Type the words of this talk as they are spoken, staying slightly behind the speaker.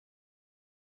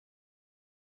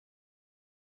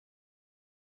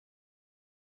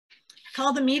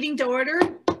Call the meeting to order.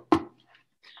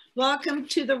 Welcome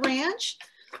to the ranch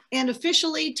and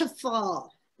officially to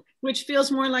fall, which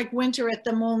feels more like winter at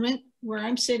the moment where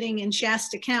I'm sitting in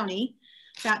Shasta County,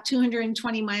 about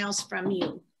 220 miles from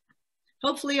you.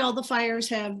 Hopefully all the fires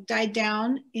have died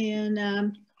down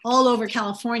in all over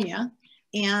California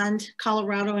and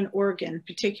Colorado and Oregon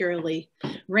particularly.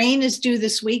 Rain is due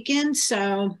this weekend,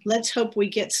 so let's hope we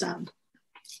get some.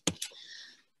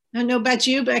 I don't know about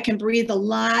you, but I can breathe a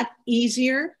lot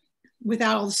easier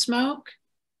without all the smoke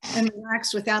and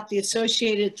relax without the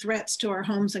associated threats to our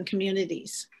homes and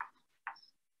communities.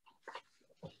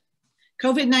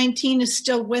 COVID-19 is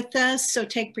still with us, so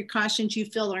take precautions you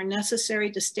feel are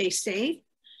necessary to stay safe.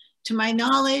 To my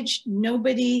knowledge,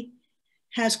 nobody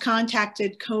has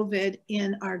contacted COVID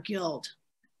in our guild.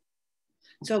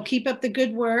 So keep up the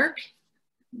good work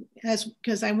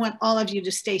because I want all of you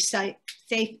to stay safe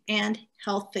and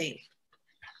healthy.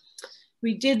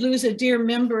 We did lose a dear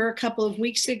member a couple of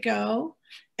weeks ago,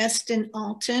 Eston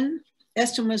Alton.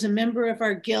 Eston was a member of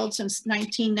our guild since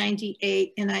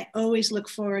 1998, and I always look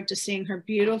forward to seeing her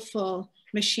beautiful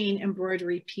machine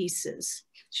embroidery pieces.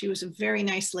 She was a very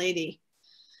nice lady.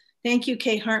 Thank you,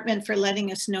 Kay Hartman, for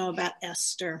letting us know about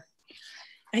Esther.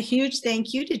 A huge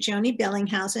thank you to Joni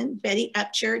Bellinghausen, Betty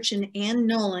Upchurch, and Ann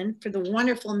Nolan for the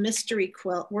wonderful mystery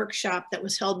quilt workshop that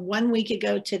was held 1 week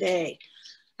ago today.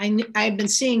 I've been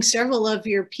seeing several of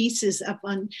your pieces up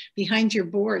on behind your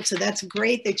board, so that's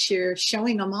great that you're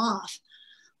showing them off.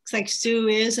 Looks like Sue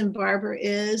is and Barbara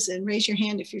is, and raise your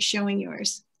hand if you're showing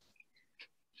yours.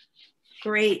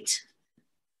 Great.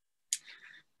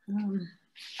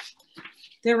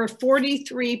 There were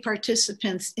 43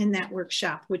 participants in that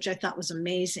workshop, which I thought was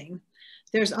amazing.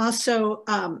 There's also,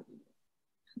 and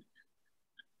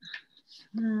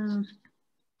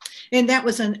that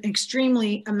was an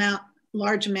extremely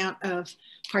large amount of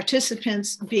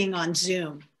participants being on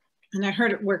Zoom. And I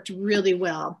heard it worked really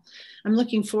well. I'm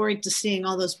looking forward to seeing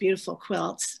all those beautiful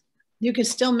quilts. You can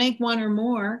still make one or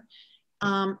more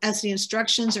as the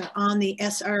instructions are on the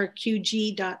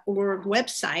srqg.org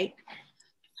website.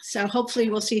 So hopefully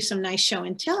we'll see some nice show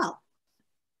and tell.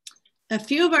 A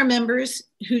few of our members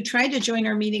who tried to join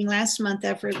our meeting last month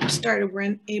after it started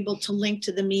weren't able to link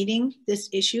to the meeting. This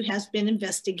issue has been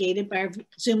investigated by our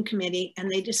Zoom committee, and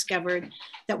they discovered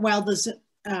that while the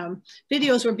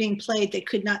videos were being played, they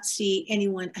could not see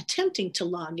anyone attempting to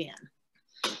log in.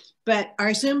 But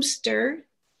our Zoomster,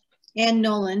 Ann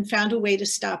Nolan, found a way to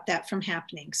stop that from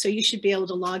happening. So you should be able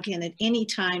to log in at any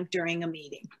time during a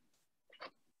meeting.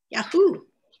 Yahoo!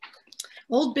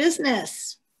 Old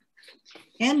business.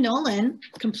 Ann Nolan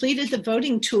completed the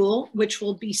voting tool, which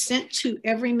will be sent to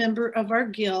every member of our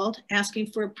guild asking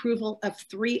for approval of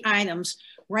 3 items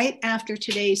right after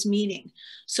today's meeting.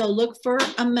 So look for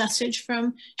a message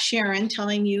from Sharon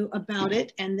telling you about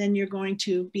it, and then you're going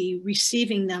to be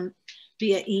receiving them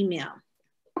via email.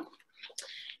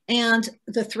 And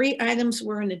the 3 items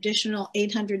were an additional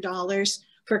 $800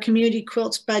 for Community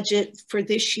Quilts budget for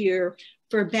this year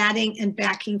for batting and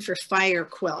backing for fire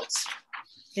quilts.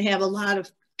 They have a lot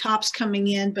of tops coming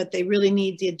in, but they really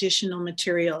need the additional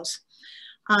materials.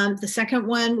 The second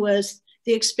one was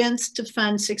the expense to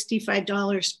fund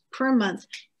 $65 per month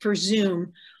for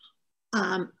Zoom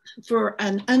for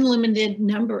an unlimited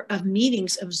number of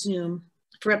meetings of Zoom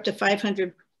for up to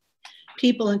 500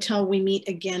 people until we meet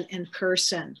again in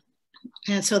person.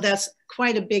 And so that's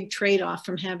quite a big trade-off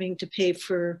from having to pay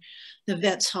for the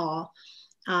Vets Hall.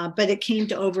 But it came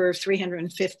to over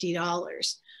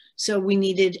 $350. So we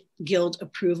needed guild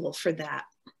approval for that.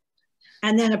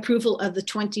 And then approval of the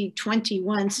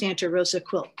 2021 Santa Rosa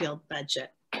Quilt Guild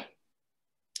budget.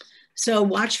 So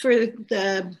watch for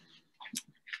the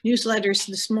newsletters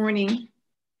this morning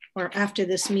or after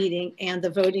this meeting and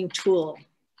the voting tool.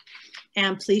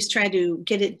 And please try to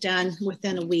get it done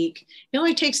within a week. It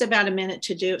only takes about a minute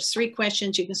to do. It's 3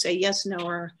 questions. You can say yes,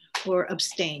 no, or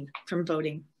abstain from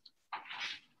voting.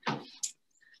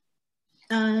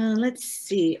 Let's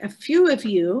see, a few of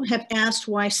you have asked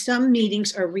why some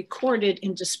meetings are recorded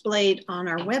and displayed on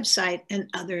our website and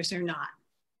others are not.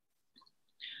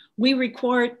 We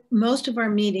record most of our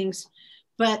meetings,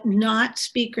 but not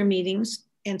speaker meetings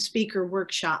and speaker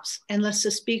workshops unless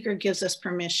the speaker gives us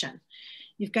permission.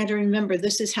 You've got to remember,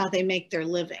 this is how they make their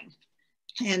living.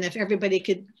 And if everybody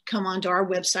could come onto our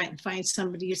website and find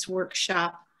somebody's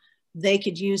workshop, they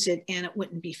could use it and it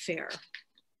wouldn't be fair.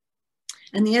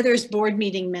 And the other is board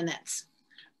meeting minutes.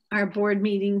 Our board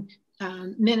meeting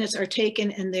minutes are taken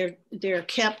and they're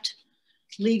kept,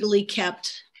 legally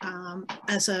kept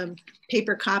as a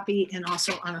paper copy and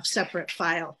also on a separate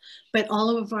file. But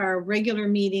all of our regular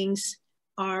meetings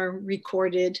are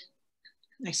recorded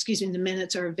excuse me, the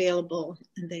minutes are available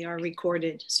and they are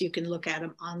recorded so you can look at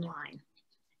them online.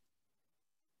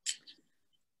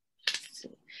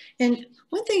 And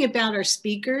one thing about our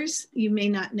speakers, you may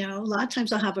not know, a lot of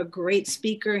times I'll have a great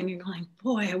speaker and you're going,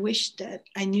 boy, I wish that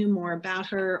I knew more about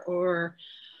her, or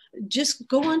just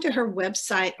go onto her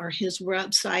website or his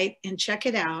website and check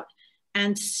it out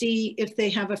and see if they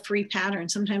have a free pattern.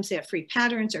 Sometimes they have free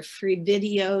patterns or free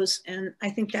videos, and I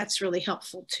think that's really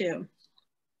helpful too.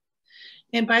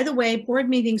 And by the way, board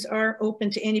meetings are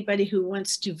open to anybody who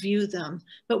wants to view them,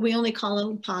 but we only call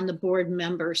upon the board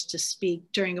members to speak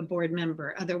during a board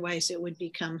member. Otherwise, it would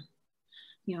become,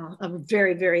 you know, a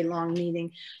very, very long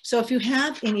meeting. So if you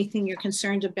have anything you're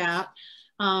concerned about,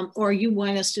 or you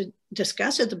want us to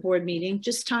discuss at the board meeting,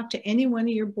 just talk to any one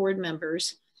of your board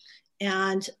members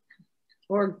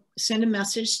or send a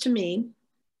message to me.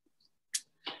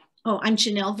 Oh, I'm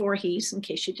Janelle Voorhees, in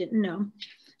case you didn't know.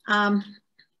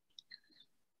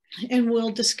 And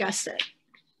we'll discuss it.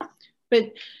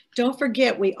 But don't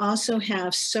forget, we also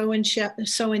have show and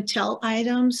tell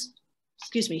items,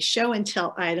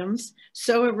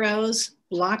 Sew a Rose,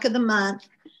 Block of the Month,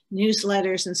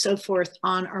 newsletters, and so forth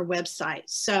on our website.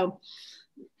 So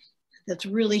that's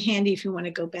really handy if you want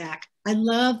to go back. I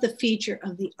love the feature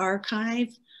of the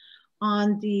archive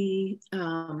on the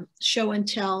show and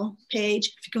tell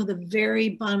page. If you go to the very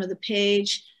bottom of the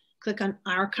page, click on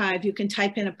archive, you can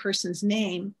type in a person's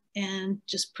name and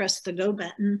just press the go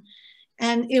button,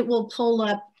 and it will pull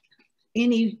up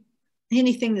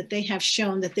anything that they have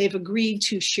shown that they've agreed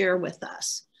to share with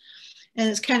us. And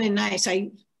it's kind of nice. I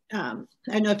don't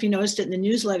know if you noticed it in the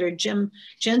newsletter, Jim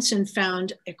Jensen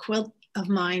found a quilt of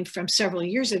mine from several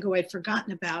years ago I'd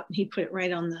forgotten about, and he put it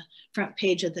right on the front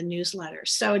page of the newsletter.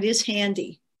 So it is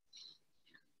handy.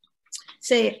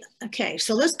 Okay,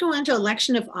 so let's go on to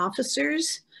election of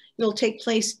officers. It'll take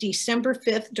place December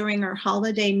 5th during our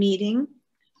holiday meeting.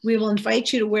 We will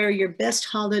invite you to wear your best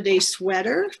holiday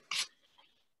sweater,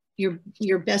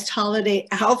 your best holiday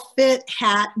outfit,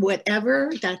 hat,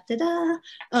 whatever,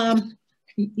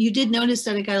 You did notice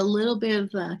that I got a little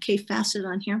bit of K facet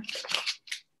on here.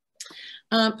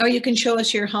 Or you can show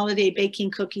us your holiday baking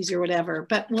cookies or whatever,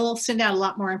 but we'll send out a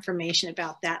lot more information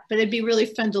about that. But it'd be really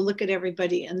fun to look at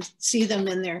everybody and see them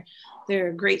in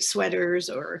their great sweaters,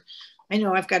 or I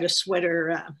know I've got a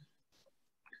sweater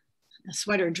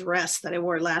dress that I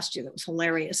wore last year that was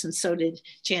hilarious, and so did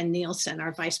Jan Nielsen,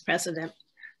 our vice president.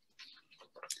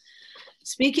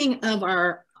 Speaking of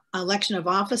our election of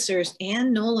officers,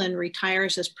 Ann Nolan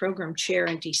retires as program chair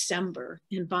in December,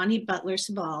 and Bonnie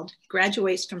Butler-Sabald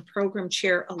graduates from program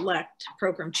chair-elect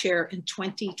program chair in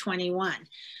 2021.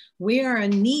 We are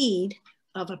in need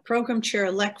of a program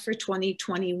chair-elect for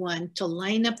 2021 to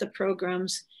line up the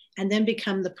programs and then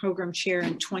become the program chair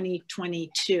in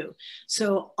 2022.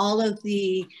 So all of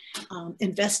the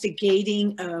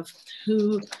investigating of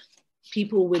who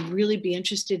people would really be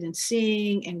interested in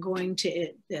seeing and going to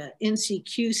the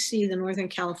NCQC, the Northern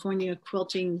California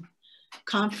Quilting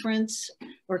Conference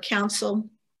or Council.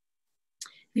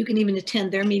 You can even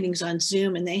attend their meetings on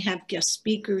Zoom, and they have guest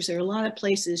speakers. There are a lot of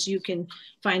places you can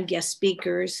find guest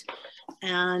speakers,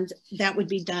 and that would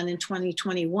be done in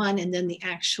 2021, and then the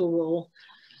actual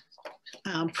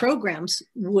programs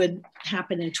would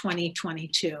happen in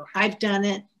 2022. I've done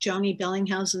it. Joni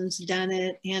Bellinghausen's done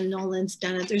it. Ann Nolan's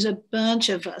done it. There's a bunch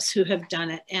of us who have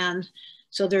done it. And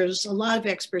so there's a lot of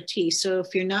expertise. So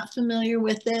if you're not familiar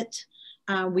with it,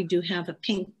 we do have a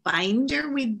pink binder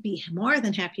we'd be more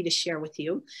than happy to share with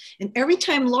you. And every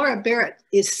time Laura Barrett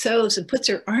sews and puts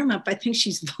her arm up, I think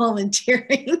she's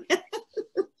volunteering.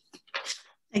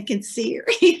 I can see her.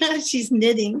 Yeah, she's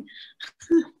knitting.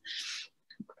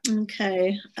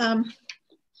 Okay.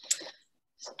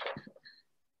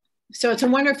 So it's a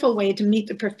wonderful way to meet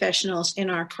the professionals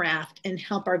in our craft and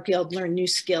help our guild learn new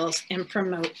skills and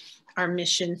promote our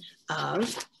mission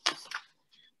of.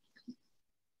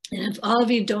 And if all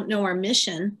of you don't know our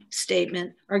mission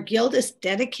statement, our guild is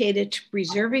dedicated to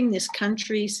preserving this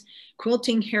country's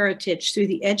quilting heritage through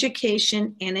the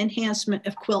education and enhancement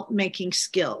of quilt making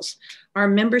skills. Our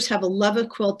members have a love of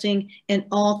quilting and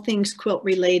all things quilt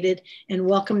related, and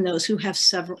welcome those who have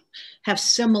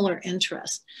similar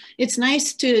interests. It's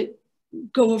nice to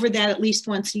go over that at least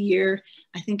once a year.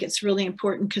 I think it's really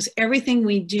important because everything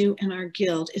we do in our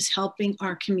guild is helping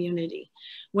our community,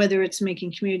 whether it's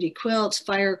making community quilts,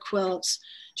 fire quilts,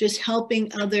 just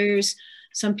helping others.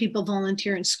 Some people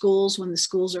volunteer in schools when the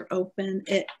schools are open.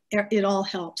 It all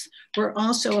helps. We're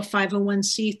also a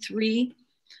 501c3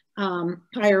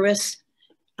 IRS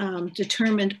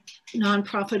determined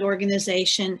nonprofit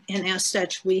organization, and as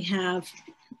such we have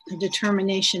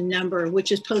determination number,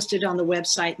 which is posted on the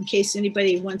website in case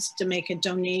anybody wants to make a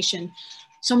donation.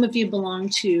 Some of you belong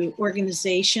to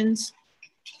organizations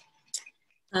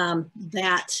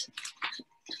that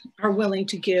are willing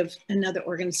to give another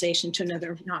organization to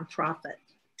another nonprofit.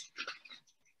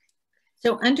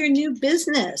 So under new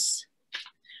business,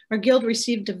 our guild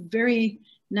received a very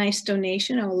nice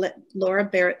donation. I'll let Laura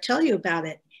Barrett tell you about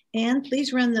it. And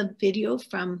please run the video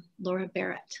from Laura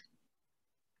Barrett.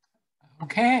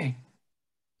 Okay.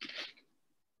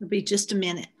 It'll be just a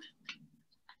minute.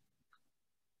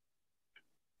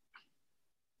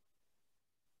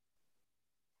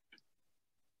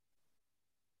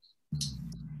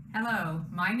 Hello,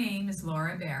 my name is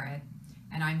Laura Barrett,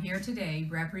 and I'm here today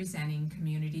representing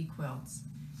Community Quilts,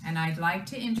 and I'd like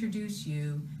to introduce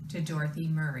you to Dorothy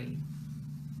Murray.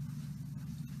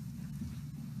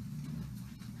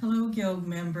 Hello, Guild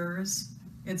members.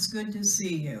 It's good to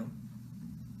see you,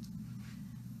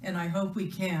 and I hope we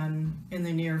can in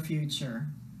the near future.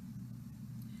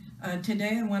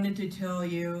 Today I wanted to tell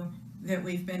you that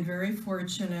we've been very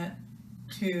fortunate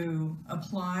to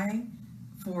apply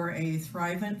for a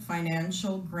Thrivent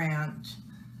financial grant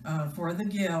for the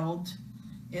Guild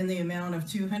in the amount of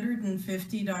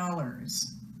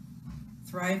 $250.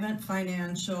 Thrivent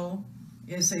Financial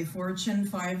is a Fortune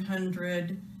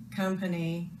 500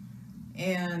 company,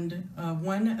 and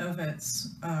one of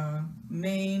its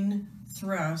main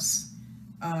thrusts,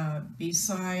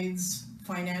 besides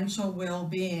financial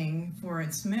well-being for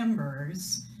its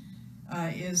members,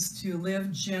 is to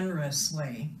live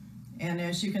generously. And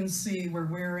as you can see, we're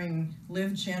wearing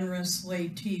Live Generously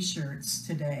t-shirts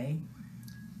today.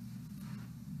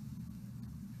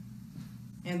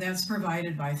 And that's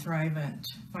provided by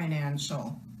Thrivent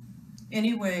Financial.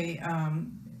 Anyway,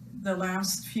 the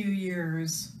last few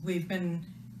years, we've been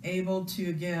able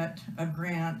to get a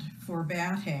grant for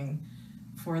batting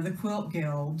for the Quilt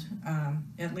Guild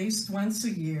at least once a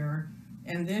year,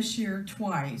 and this year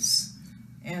twice.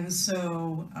 And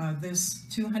so this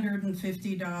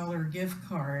 $250 gift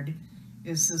card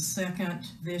is the second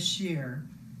this year.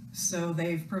 So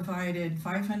they've provided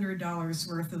 $500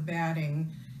 worth of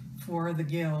batting for the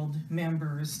Guild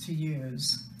members to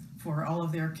use for all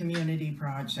of their community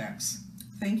projects.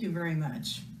 Thank you very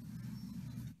much.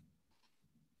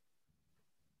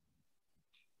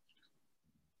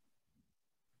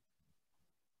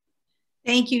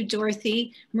 Thank you,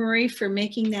 Dorothy Murray, for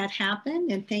making that happen.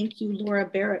 And thank you, Laura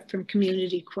Barrett from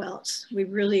Community Quilts. We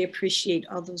really appreciate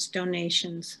all those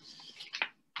donations.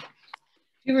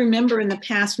 You remember in the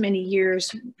past many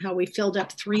years how we filled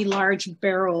up 3 large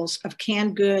barrels of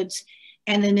canned goods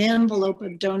and an envelope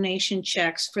of donation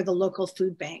checks for the local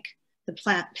food bank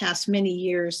the past many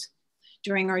years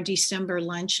during our December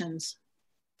luncheons.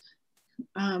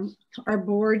 Our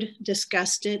board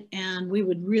discussed it, and we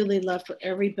would really love for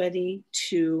everybody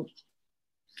to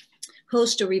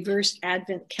host a reverse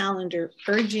Advent calendar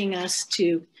urging us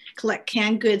to collect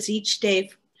canned goods each day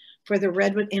for the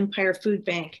Redwood Empire Food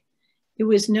Bank. It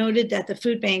was noted that the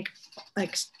food bank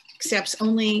accepts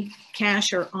only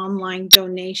cash or online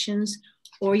donations,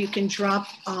 or you can drop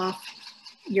off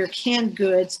your canned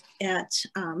goods at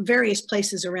various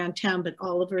places around town, but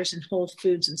Oliver's and Whole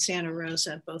Foods in Santa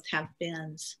Rosa both have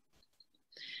bins.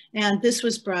 And this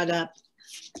was brought up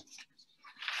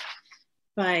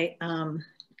by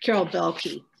Carol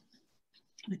Belkey.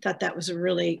 I thought that was a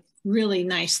really, really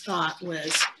nice thought,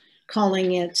 was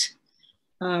calling it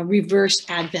reverse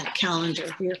Advent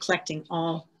calendar. We are collecting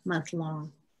all month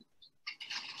long.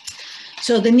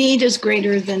 So the need is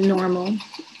greater than normal.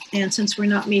 And since we're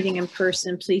not meeting in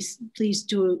person, please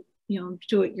do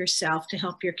it yourself to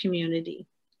help your community.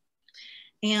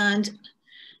 And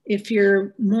if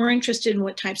you're more interested in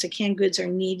what types of canned goods are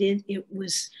needed, it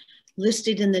was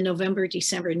listed in the November,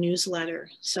 December newsletter.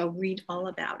 So read all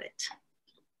about it.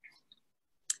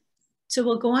 So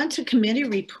we'll go on to committee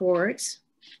reports.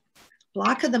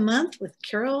 Block of the month with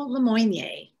Carol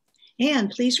Lemoynier.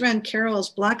 And please run Carol's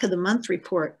block of the month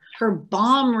report, her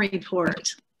bomb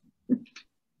report.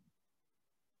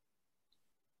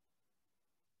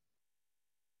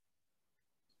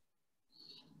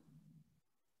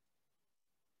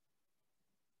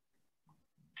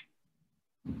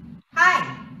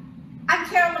 Hi, I'm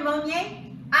Carol Lemoynier.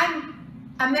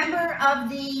 I'm a member of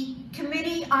the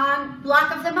Committee on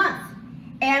Block of the Month,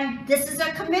 and this is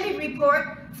a committee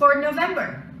report for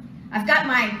November. I've got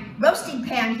my roasting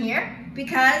pan here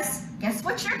because guess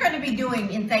what you're going to be doing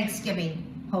in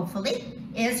Thanksgiving, hopefully,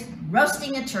 is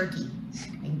roasting a turkey.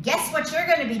 And guess what you're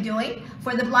going to be doing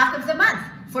for the Block of the Month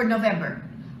for November?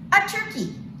 A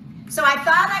turkey. So I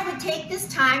thought I would take this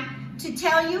time to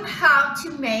tell you how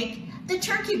to make the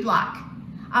turkey block.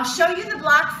 I'll show you the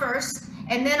block first,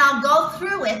 and then I'll go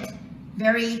through it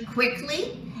very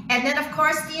quickly. And then, of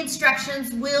course, the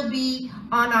instructions will be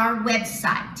on our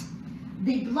website.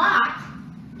 The block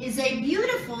is a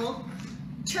beautiful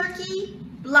turkey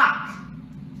block.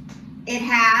 It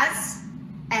has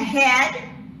a head,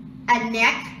 a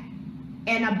neck,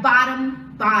 and a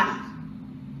bottom body.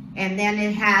 And then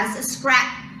it has a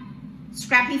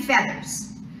scrappy feathers.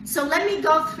 So let me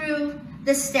go through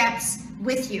the steps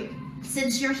with you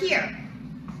since you're here.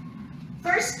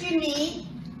 First, you need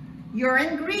your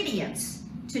ingredients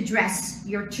to dress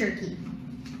your turkey.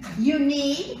 You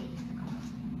need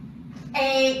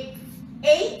a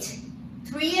 8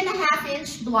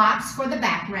 3.5-inch blocks for the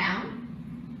background.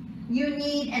 You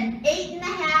need an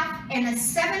 8.5 and a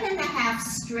 7.5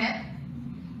 strip.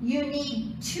 You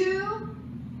need 2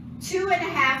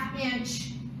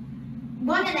 2.5-inch,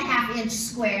 1.5-inch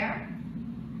square.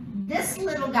 This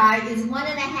little guy is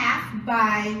 1.5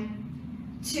 by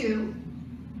 2.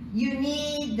 You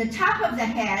need the top of the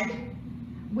head,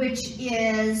 which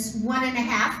is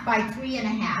 1.5 by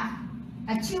 3.5,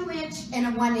 a 2-inch and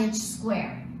a 1-inch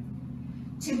square.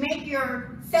 To make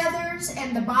your feathers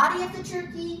and the body of the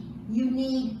turkey, you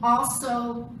need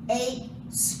also 8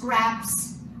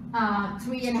 scraps,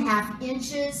 3.5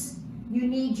 inches. You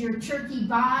need your turkey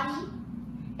body,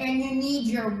 and you need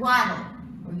your wattle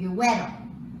or your weddle.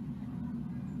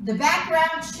 The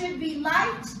background should be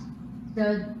light,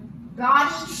 the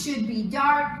body should be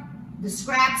dark, the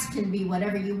scraps can be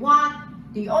whatever you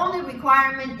want. The only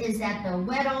requirement is that the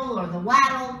weddle or the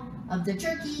wattle of the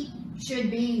turkey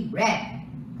should be red,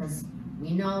 because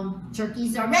we know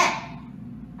turkeys are red.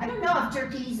 I don't know if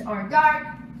turkeys are dark,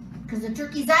 because the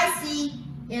turkeys I see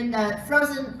in the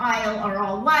frozen aisle are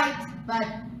all white, but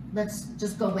let's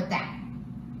just go with that.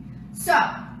 So,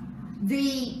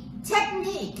 the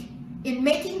technique in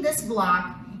making this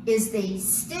block is the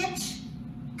stitch,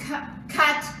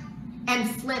 cut, and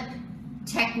flip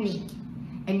technique.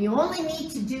 And you only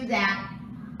need to do that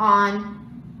on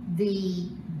the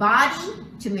body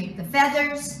to make the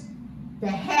feathers, the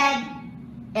head,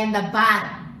 and the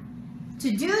bottom. To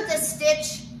do the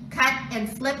stitch, cut, and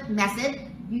flip method,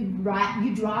 you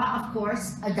draw, of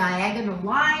course, a diagonal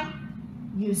line,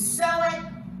 you sew it,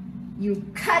 you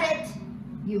cut it,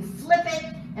 you flip it,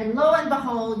 and lo and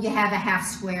behold, you have a half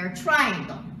square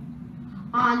triangle.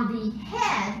 On the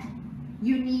head,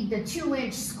 you need the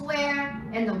 2-inch square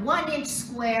and the 1-inch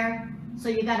square, so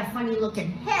you got a funny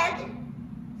looking head.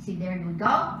 See, there we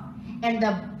go. And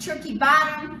the turkey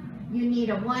bottom, you need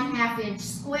a 1/2-inch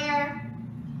square,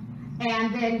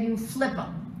 and then you flip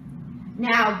them.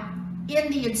 Now,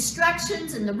 in the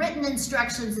instructions, in the written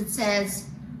instructions, it says,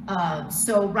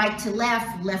 sew right to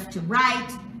left, left to right.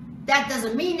 That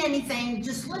doesn't mean anything.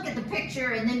 Just look at the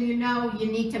picture and then you know you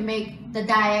need to make the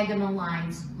diagonal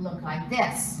lines look like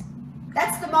this.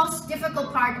 That's the most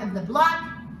difficult part of the block.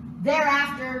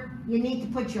 Thereafter, you need to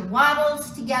put your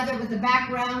wattles together with the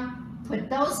background. Put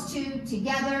those two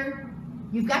together.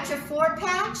 You've got your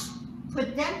 4-patch.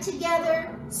 Put them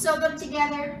together, sew them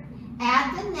together.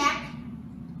 Add the neck,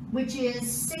 which is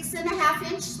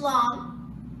 6.5 inches long.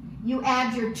 You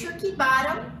add your turkey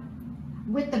bottom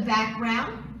with the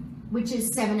background, which is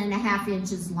 7.5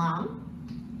 inches long.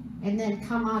 And then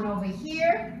come on over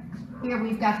here. Here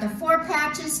we've got the 4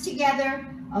 patches together,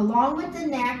 along with the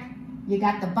neck. You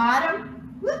got the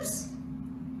bottom. Whoops.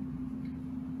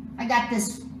 I got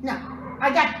this. No, I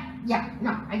got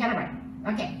it right.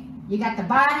 Okay. You got the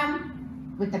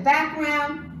bottom with the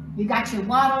background. You got your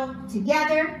wattle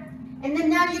together. And then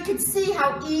now you can see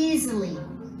how easily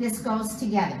this goes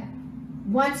together.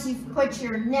 Once you've put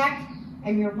your neck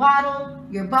and your wattle,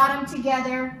 your bottom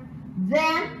together,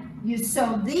 then you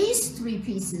sew these 3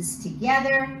 pieces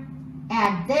together,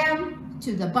 add them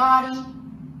to the body,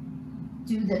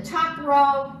 do the top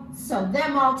row, sew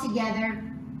them all together,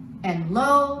 and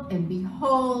lo and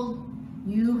behold,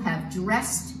 you have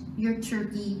dressed your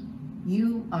turkey.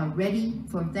 You are ready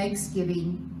for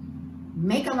Thanksgiving.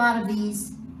 Make a lot of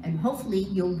these, and hopefully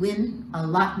you'll win a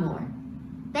lot more.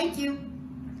 Thank you.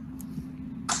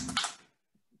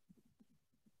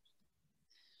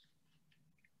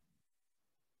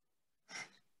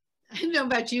 I don't know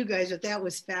about you guys, but that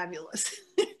was fabulous.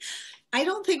 I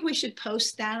don't think we should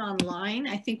post that online.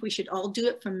 I think we should all do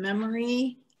it from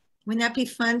memory. Wouldn't that be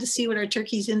fun to see what our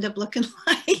turkeys end up looking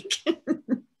like?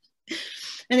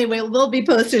 Anyway, we'll be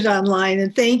posted online.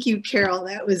 And thank you, Carol.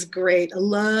 That was great. I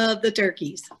love the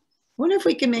turkeys. I wonder if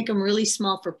we can make them really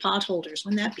small for pot holders.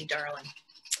 Wouldn't that be darling?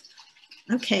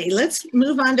 Okay, let's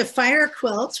move on to fire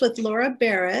quilts with Laura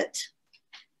Barrett.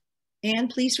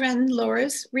 And please run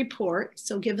Laura's report.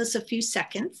 So give us a few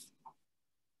seconds.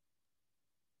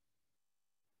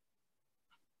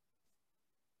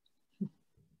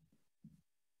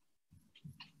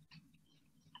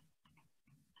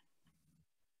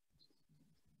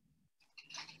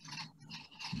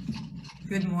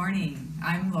 Good morning.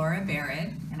 I'm Laura Barrett,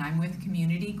 and I'm with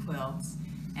Community Quilts,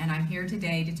 and I'm here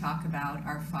today to talk about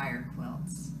our fire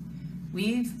quilts.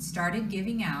 We've started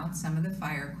giving out some of the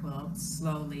fire quilts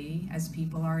slowly as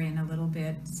people are in a little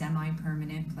bit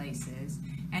semi-permanent places,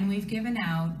 and we've given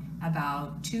out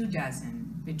about 24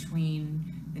 between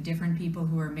the different people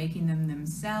who are making them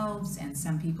themselves, and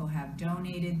some people have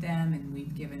donated them, and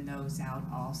we've given those out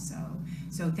also.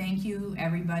 So thank you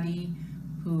everybody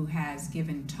who has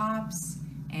given tops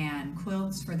and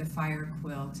quilts for the fire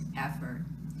quilt effort.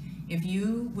 If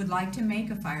you would like to make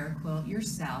a fire quilt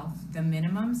yourself, the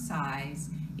minimum size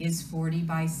is 40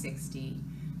 by 60,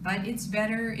 but it's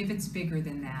better if it's bigger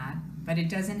than that, but it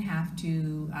doesn't have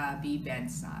to be bed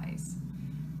size.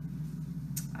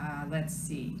 Let's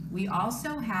see. We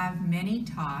also have many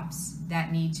tops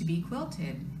that need to be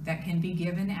quilted that can be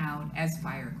given out as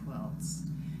fire quilts.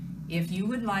 If you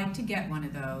would like to get one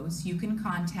of those, you can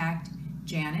contact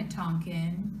Janet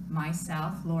Tonkin,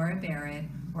 myself, Laura Barrett,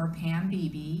 or Pam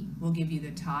Beebe. We'll give you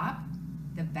the top,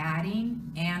 the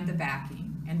batting, and the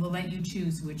backing, and we'll let you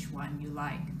choose which one you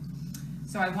like.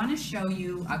 So I want to show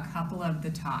you a couple of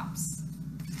the tops.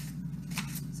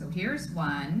 So here's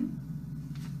one,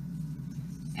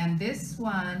 and this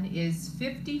one is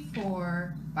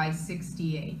 54 by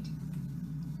 68.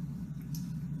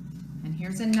 And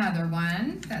here's another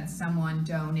one that someone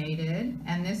donated,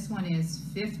 and this one is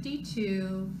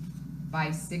 52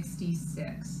 by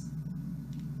 66.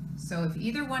 So if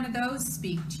either one of those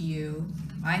speak to you,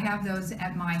 I have those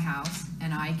at my house,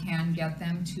 and I can get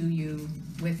them to you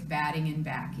with batting and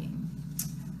backing.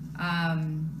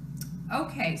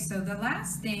 Okay, so the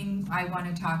last thing I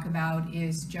want to talk about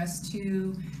is just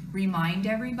to remind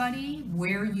everybody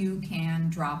where you can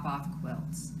drop off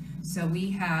quilts. So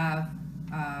we have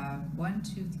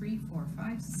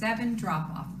 7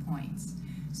 drop-off points.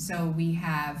 So we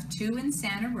have 2 in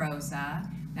Santa Rosa,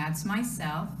 that's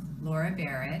myself, Laura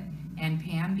Barrett, and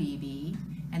Pam Beebe.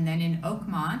 And then in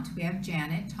Oakmont, we have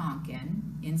Janet Tonkin.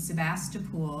 In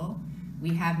Sebastopol,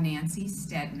 we have Nancy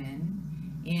Stedman.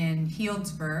 In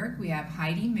Healdsburg, we have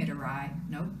Heidi Mitterai.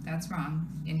 Nope, that's wrong.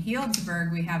 In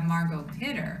Healdsburg, we have Margot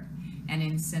Pitter. And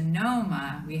in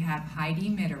Sonoma, we have Heidi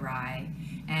Mitterai.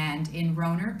 And in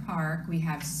Rohnert Park, we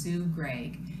have Sue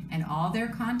Gregg. And all their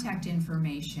contact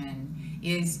information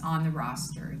is on the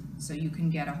roster, so you can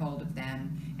get a hold of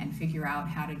them and figure out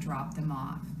how to drop them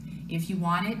off. If you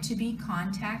want it to be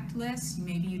contactless,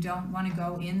 maybe you don't want to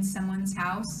go in someone's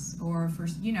house, or for,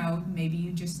 maybe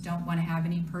you just don't want to have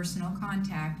any personal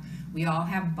contact. We all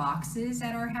have boxes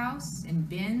at our house and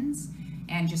bins,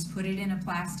 and just put it in a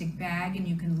plastic bag and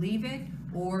you can leave it,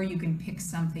 or you can pick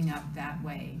something up that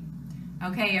way.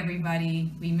 Okay,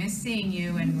 everybody, we miss seeing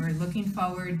you, and we're looking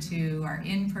forward to our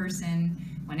in-person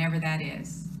whenever that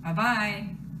is. Bye-bye.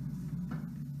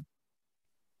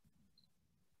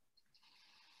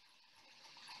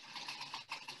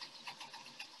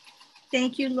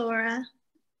 Thank you, Laura.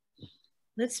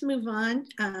 Let's move on.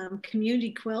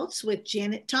 Community Quilts with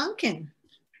Janet Tonkin.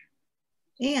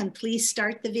 And please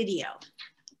start the video.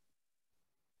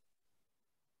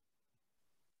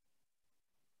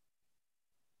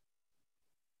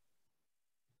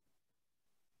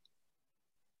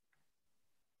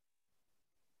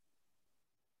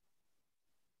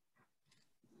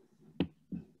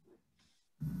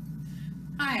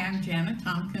 Hi, I'm Janet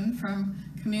Tonkin from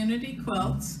Community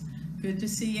Quilts. Good to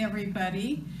see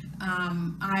everybody.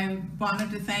 I wanted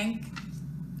to thank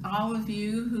all of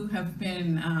you who have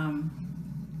been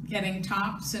getting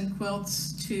tops and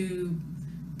quilts to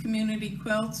Community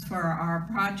Quilts for our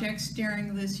projects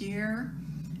during this year,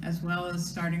 as well as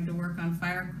starting to work on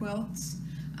fire quilts.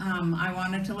 I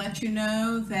wanted to let you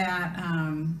know that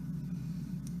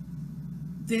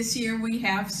this year we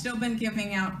have still been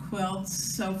giving out quilts.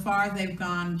 So far they've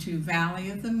gone to Valley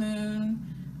of the Moon,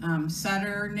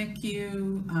 Sutter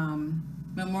NICU,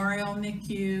 Memorial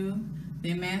NICU, the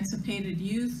Emancipated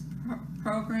Youth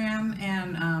Program,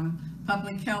 and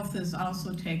Public Health has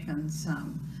also taken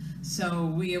some. So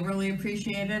we really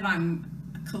appreciate it. I'm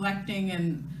collecting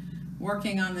and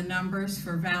working on the numbers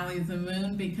for Valley of the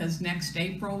Moon, because next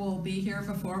April will be here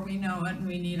before we know it, and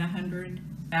we need 100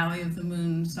 Valley of the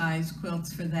Moon size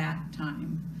quilts for that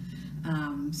time.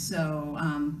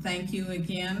 Thank you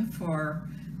again for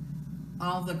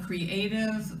all the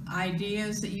creative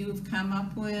ideas that you've come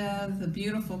up with, the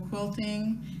beautiful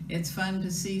quilting. It's fun to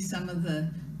see some of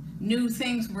the new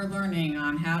things we're learning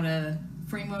on how to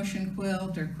free motion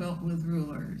quilt or quilt with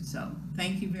rulers. So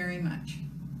thank you very much.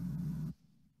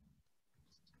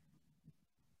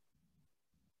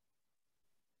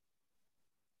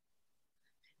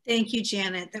 Thank you,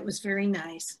 Janet. That was very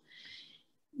nice.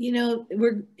 You know,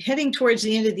 we're heading towards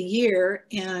the end of the year,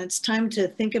 and it's time to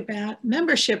think about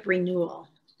membership renewal.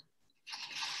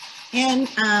 And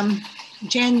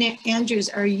Jan Andrews,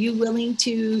 are you willing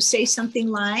to say something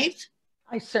live?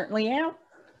 I certainly am.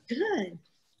 Good.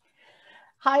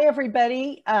 Hi,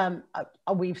 everybody.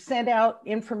 We've sent out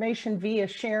information via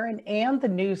Sharon and the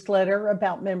newsletter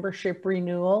about membership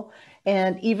renewal.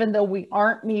 And even though we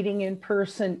aren't meeting in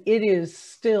person, it is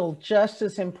still just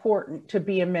as important to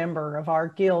be a member of our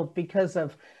guild because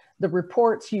of the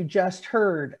reports you just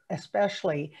heard,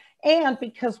 especially, and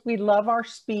because we love our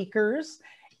speakers,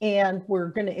 and we're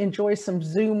going to enjoy some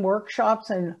Zoom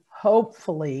workshops, and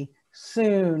hopefully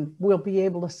soon we'll be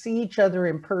able to see each other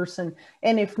in person,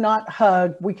 and if not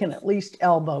hug, we can at least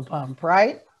elbow bump,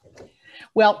 right?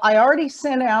 Well, I already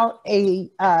sent out a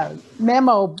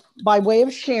memo by way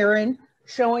of Sharon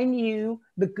showing you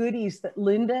the goodies that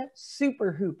Linda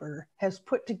Super Hooper has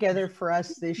put together for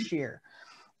us this year.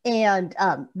 And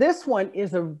this one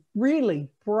is a really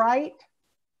bright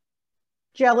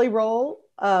jelly roll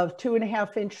of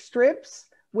 2.5-inch strips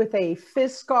with a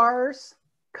Fiskars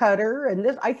cutter. And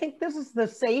this, I think this is the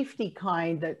safety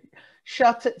kind that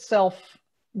shuts itself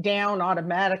down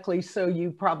automatically, so you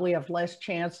probably have less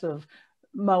chance of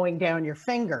mowing down your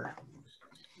finger.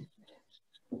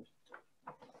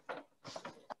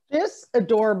 This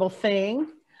adorable thing,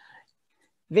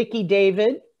 Vicki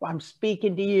David, I'm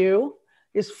speaking to you,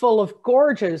 is full of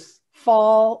gorgeous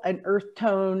fall and earth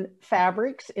tone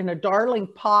fabrics in a darling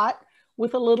pot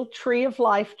with a little tree of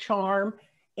life charm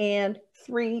and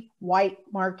 3 white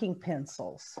marking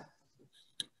pencils.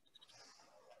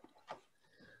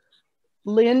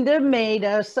 Linda made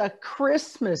us a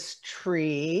Christmas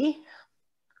tree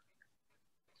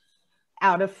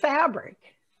out of fabric.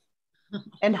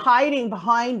 And hiding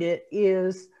behind it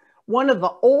is one of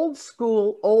the old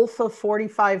school Olfa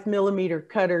 45mm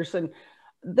cutters. And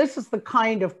this is the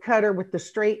kind of cutter with the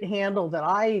straight handle that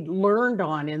I learned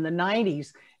on in the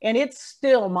 90s. And it's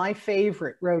still my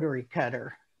favorite rotary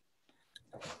cutter.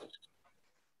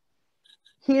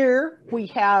 Here we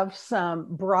have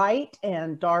some bright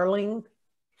and darling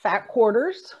fat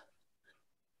quarters.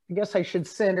 I guess I should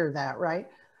center that, right?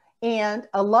 And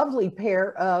a lovely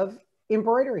pair of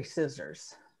embroidery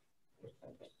scissors.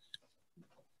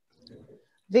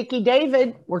 Vicki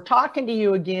David, we're talking to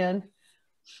you again.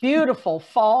 Beautiful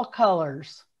fall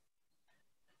colors.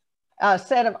 A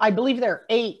set of, I believe there are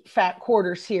 8 fat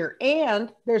quarters here,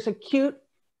 and there's a cute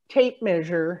tape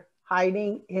measure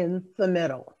hiding in the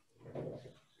middle.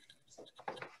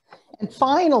 And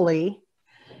finally,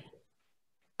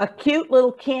 a cute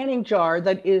little canning jar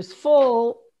that is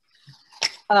full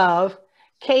of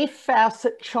K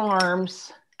facet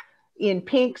charms in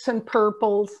pinks and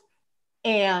purples,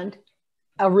 and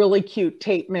a really cute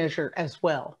tape measure as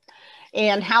well.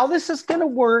 And how this is going to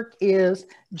work is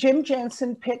Jim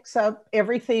Jensen picks up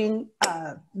everything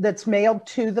that's mailed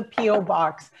to the P.O.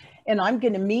 box, and I'm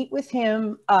going to meet with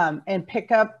him and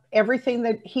pick up everything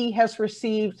that he has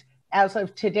received as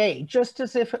of today, just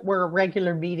as if it were a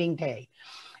regular meeting day.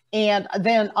 And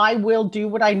then I will do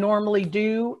what I normally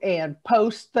do and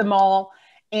post them all,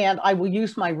 and I will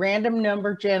use my random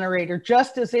number generator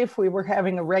just as if we were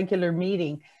having a regular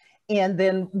meeting. And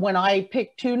then when I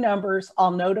pick 2 numbers,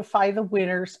 I'll notify the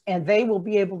winners, and they will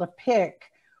be able to pick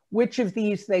which of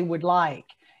these they would like.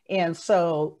 And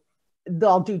so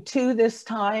I'll do 2 this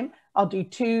time. I'll do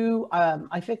 2.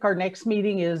 I think our next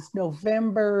meeting is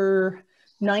November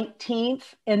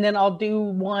 19th, and then I'll do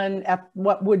one at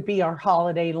what would be our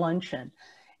holiday luncheon.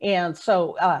 And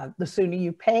so the sooner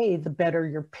you pay, the better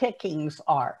your pickings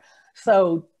are.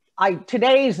 So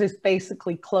today's is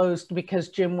basically closed because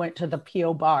Jim went to the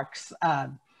P.O. box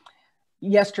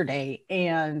yesterday.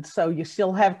 And so you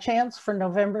still have chance for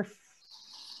November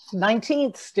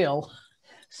 19th still.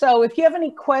 So if you have any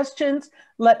questions,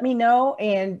 let me know.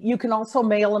 And you can also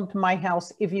mail them to my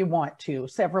house if you want to.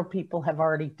 Several people have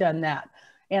already done that.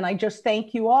 And I just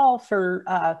thank you all for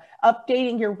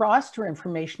updating your roster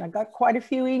information. I got quite a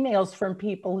few emails from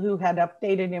people who had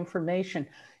updated information,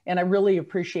 and I really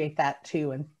appreciate that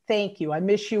too. And thank you. I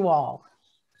miss you all.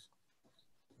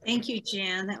 Thank you,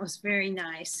 Jan. That was very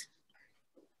nice.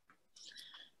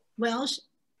 Well,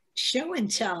 show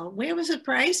and tell. Where was a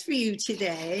prize for you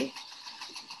today?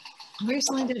 Where's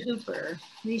Linda Hooper?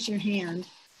 Raise your hand.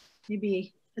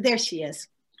 Maybe, there she is.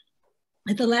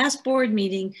 At the last board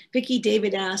meeting, Vicki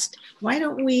David asked, why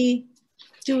don't we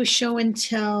do a show and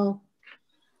tell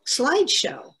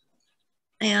slideshow?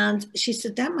 And she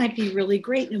said, that might be really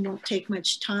great and it won't take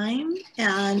much time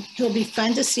and it'll be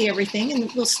fun to see everything,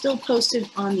 and we'll still post it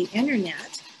on the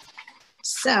internet.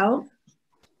 So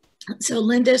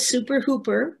Linda Super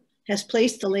Hooper has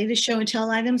placed the latest show and tell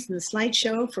items in the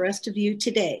slideshow for us to view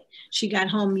today. She got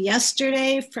home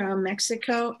yesterday from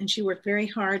Mexico and she worked very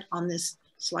hard on this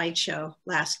slideshow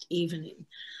last evening.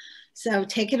 So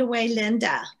take it away,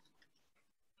 Linda.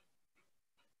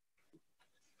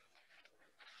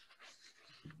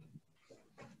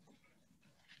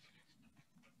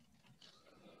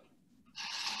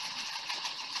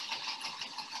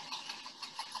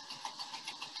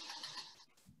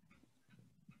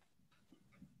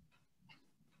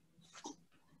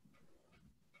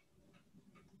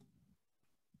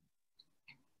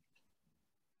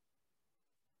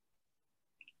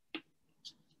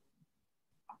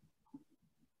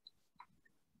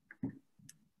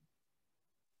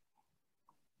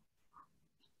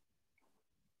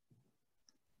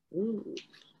 Ooh.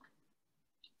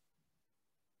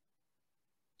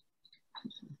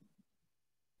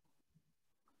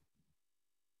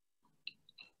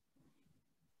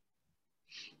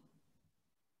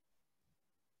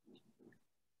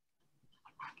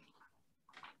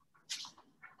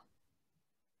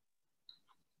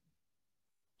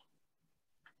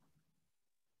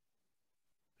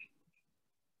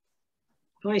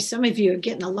 Boy, some of you are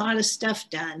getting a lot of stuff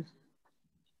done.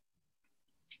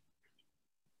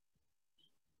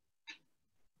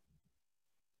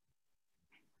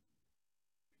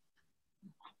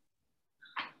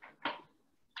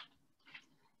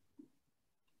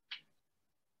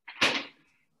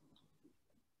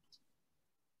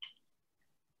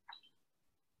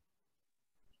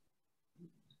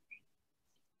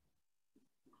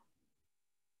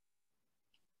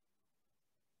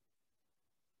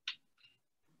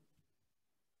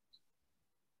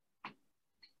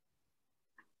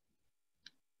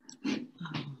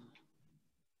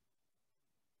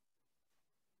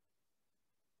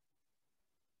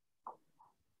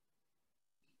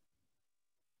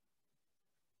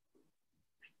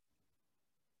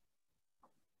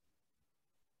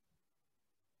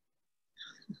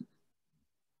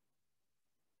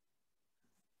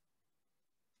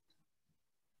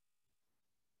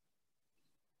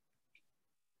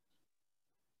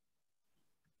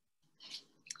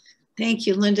 Thank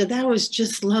you, Linda. That was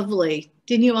just lovely.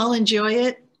 Didn't you all enjoy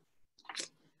it?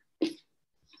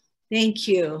 Thank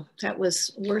you. That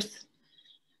was worth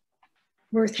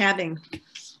having.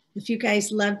 If you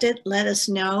guys loved it, let us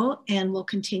know and we'll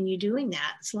continue doing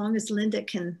that as long as Linda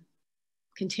can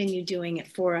continue doing it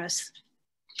for us.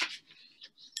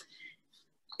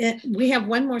 We have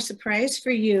one more surprise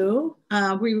for you.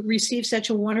 We received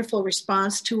such a wonderful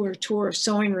response to our tour of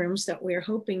sewing rooms that we're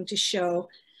hoping to show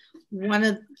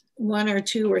one or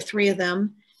two or three of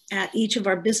them at each of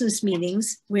our business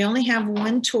meetings. We only have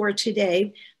one tour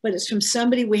today, but it's from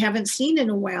somebody we haven't seen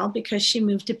in a while because she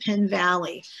moved to Penn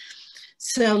Valley.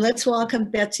 So let's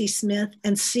welcome Betsy Smith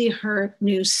and see her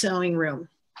new sewing room.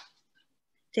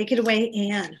 Take it away,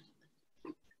 Anne.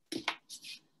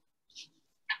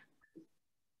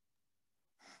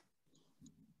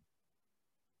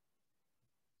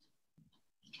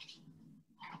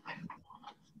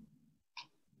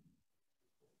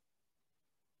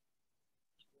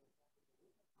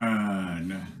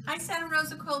 No. Hi, Santa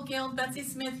Rosa Quilt Guild, Betsy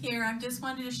Smith here. I just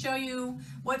wanted to show you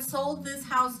what sold this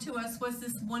house to us was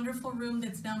this wonderful room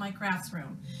that's now my crafts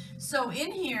room. So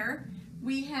in here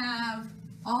we have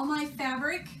all my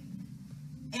fabric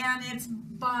and it's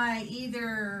by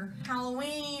either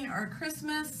Halloween or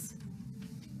Christmas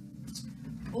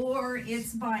or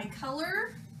it's by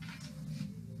color,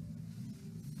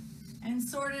 and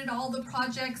sorted all the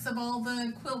projects of all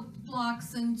the quilt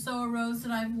blocks and sew rows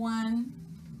that I've won.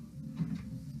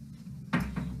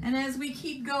 And as we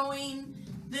keep going,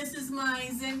 this is my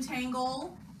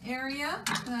Zentangle area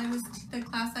that the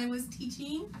class I was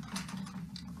teaching,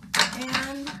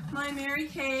 and my Mary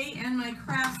Kay and my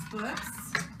crafts books.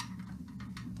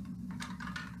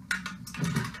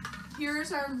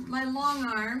 Here's my long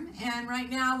arm, and right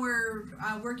now we're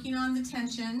working on the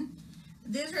tension.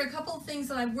 These are a couple of things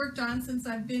that I've worked on since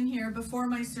I've been here before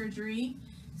my surgery.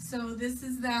 So this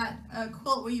is that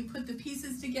quilt where you put the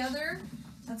pieces together.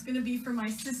 That's going to be for my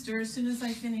sister as soon as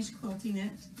I finish quilting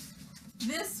it.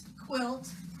 This quilt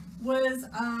was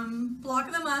Block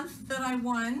of the Month that I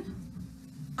won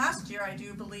last year, I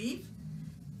do believe.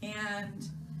 And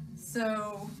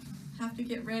so have to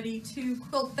get ready to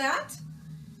quilt that.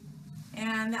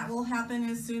 And that will happen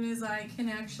as soon as I can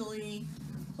actually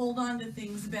hold on to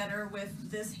things better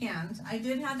with this hand. I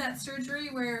did have that surgery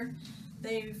where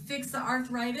they fixed the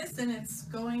arthritis and it's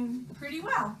going pretty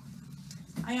well.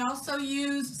 I also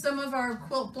used some of our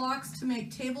quilt blocks to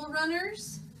make table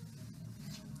runners.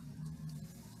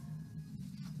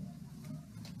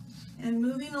 And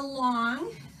moving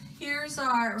along, Here's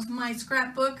my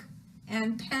scrapbook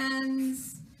and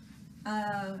pens,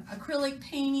 acrylic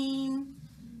painting,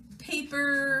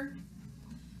 paper,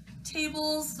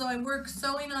 tables. So I work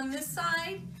sewing on this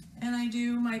side and I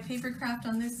do my paper craft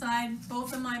on this side.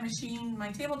 Both of my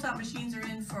tabletop machines are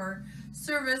in for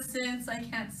service since I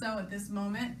can't sew at this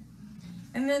moment.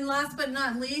 And then last but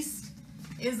not least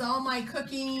is all my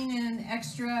cooking and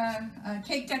extra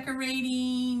cake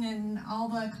decorating and all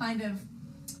the kind of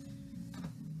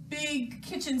big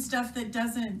kitchen stuff that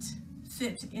doesn't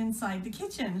fit inside the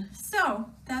kitchen. So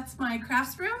that's my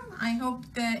crafts room. I hope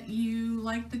that you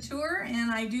liked the tour,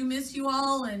 and I do miss you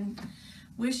all and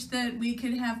wish that we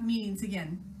could have meetings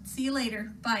again. See you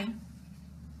later. Bye.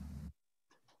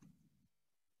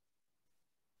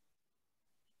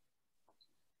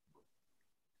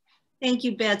 Thank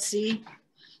you, Betsy.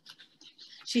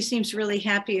 She seems really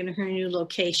happy in her new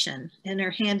location, and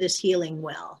her hand is healing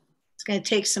well. It's going to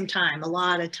take some time, a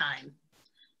lot of time,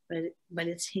 but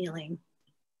it's healing.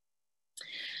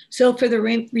 So for the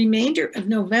remainder of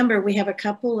November, we have a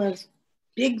couple of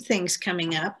big things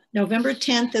coming up. November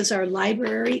 10th is our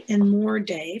Library and More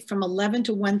Day from 11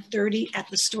 to 1:30 at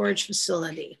the storage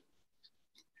facility.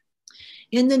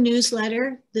 In the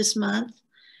newsletter this month,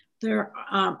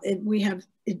 we have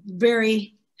it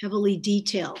very heavily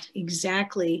detailed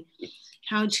exactly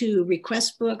how to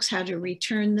request books, how to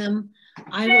return them.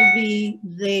 I will be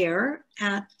there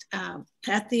at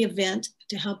the event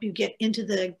to help you get into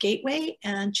the gateway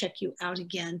and check you out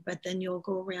again, but then you'll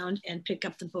go around and pick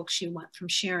up the books you want from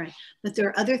Sharon. But there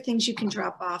are other things you can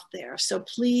drop off there. So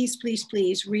please, please,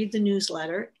 please read the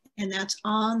newsletter, and that's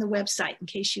on the website in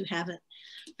case you haven't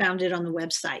found it on the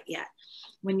website yet.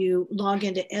 When you log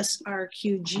into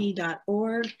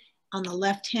srqg.org, on the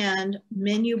left-hand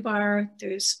menu bar,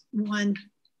 there's one,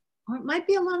 or it might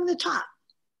be along the top.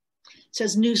 It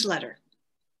says newsletter,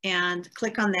 and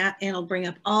click on that and it'll bring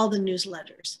up all the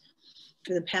newsletters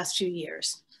for the past few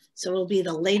years. So it'll be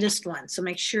the latest one. So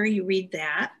make sure you read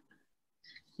that,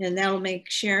 and that'll make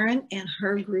Sharon and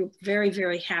her group very,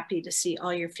 very happy to see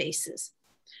all your faces.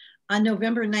 On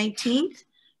November 19th,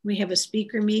 we have a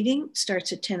speaker meeting,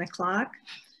 starts at 10 o'clock,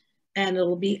 and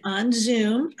it'll be on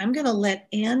Zoom. I'm gonna let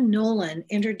Ann Nolan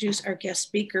introduce our guest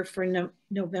speaker for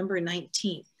November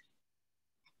 19th.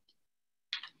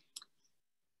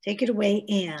 Take it away,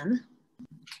 Ann.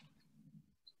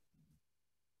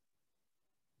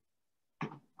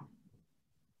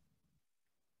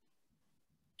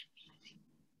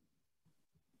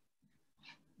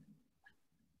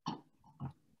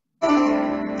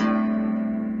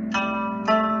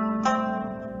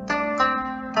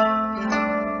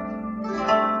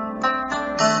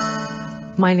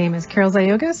 My name is Carol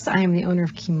Zayogas. I am the owner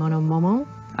of Kimono Momo.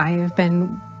 I have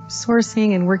been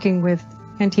sourcing and working with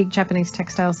antique Japanese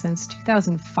textiles since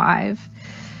 2005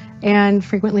 and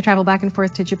frequently travel back and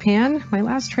forth to Japan. My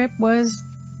last trip was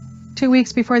 2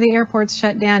 weeks before the airports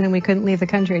shut down and we couldn't leave the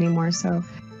country anymore. So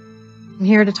I'm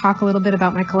here to talk a little bit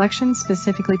about my collection,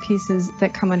 specifically pieces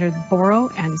that come under boro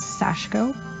and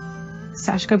sashiko.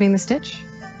 Sashiko being the stitch,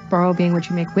 boro being what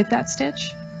you make with that stitch.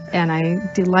 And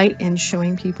I delight in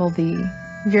showing people the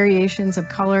variations of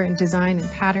color and design and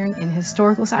pattern in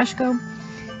historical sashiko,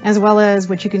 as well as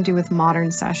what you can do with modern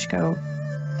sashiko.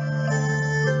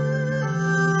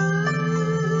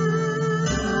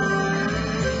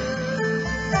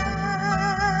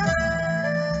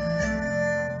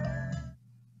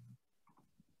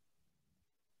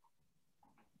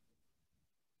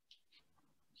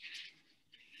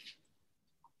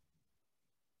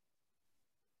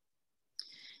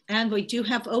 And we do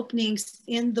have openings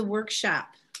in the workshop.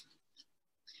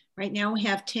 Right now we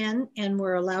have 10 and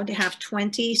we're allowed to have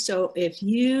 20. So if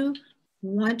you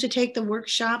want to take the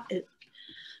workshop,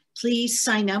 please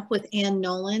sign up with Ann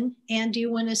Nolan. Ann, do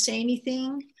you want to say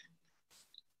anything?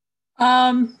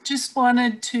 Just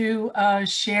wanted to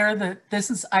share that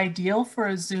this is ideal for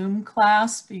a Zoom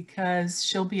class because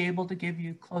she'll be able to give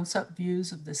you close-up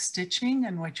views of the stitching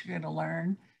and what you're going to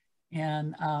learn.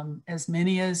 And as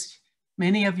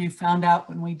many of you found out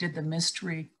when we did the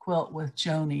mystery quilt with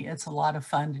Joni, it's a lot of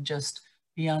fun to just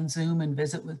be on Zoom and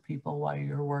visit with people while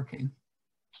you're working.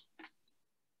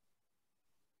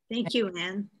 Thank you,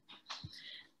 Ann.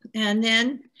 And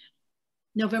then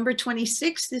November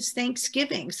 26th is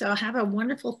Thanksgiving. So have a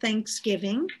wonderful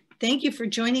Thanksgiving. Thank you for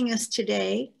joining us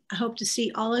today. I hope to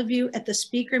see all of you at the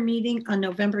speaker meeting on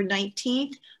November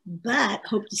 19th, but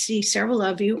hope to see several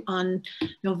of you on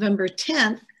November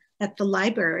 10th at the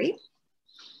library.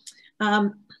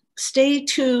 Stay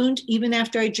tuned even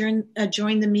after I join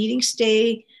the meeting.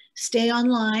 Stay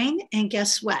online, and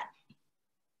guess what?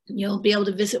 You'll be able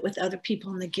to visit with other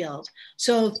people in the Guild.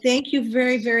 So thank you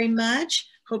very, very much.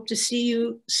 Hope to see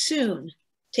you soon.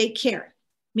 Take care.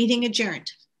 Meeting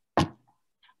adjourned.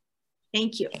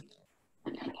 Thank you.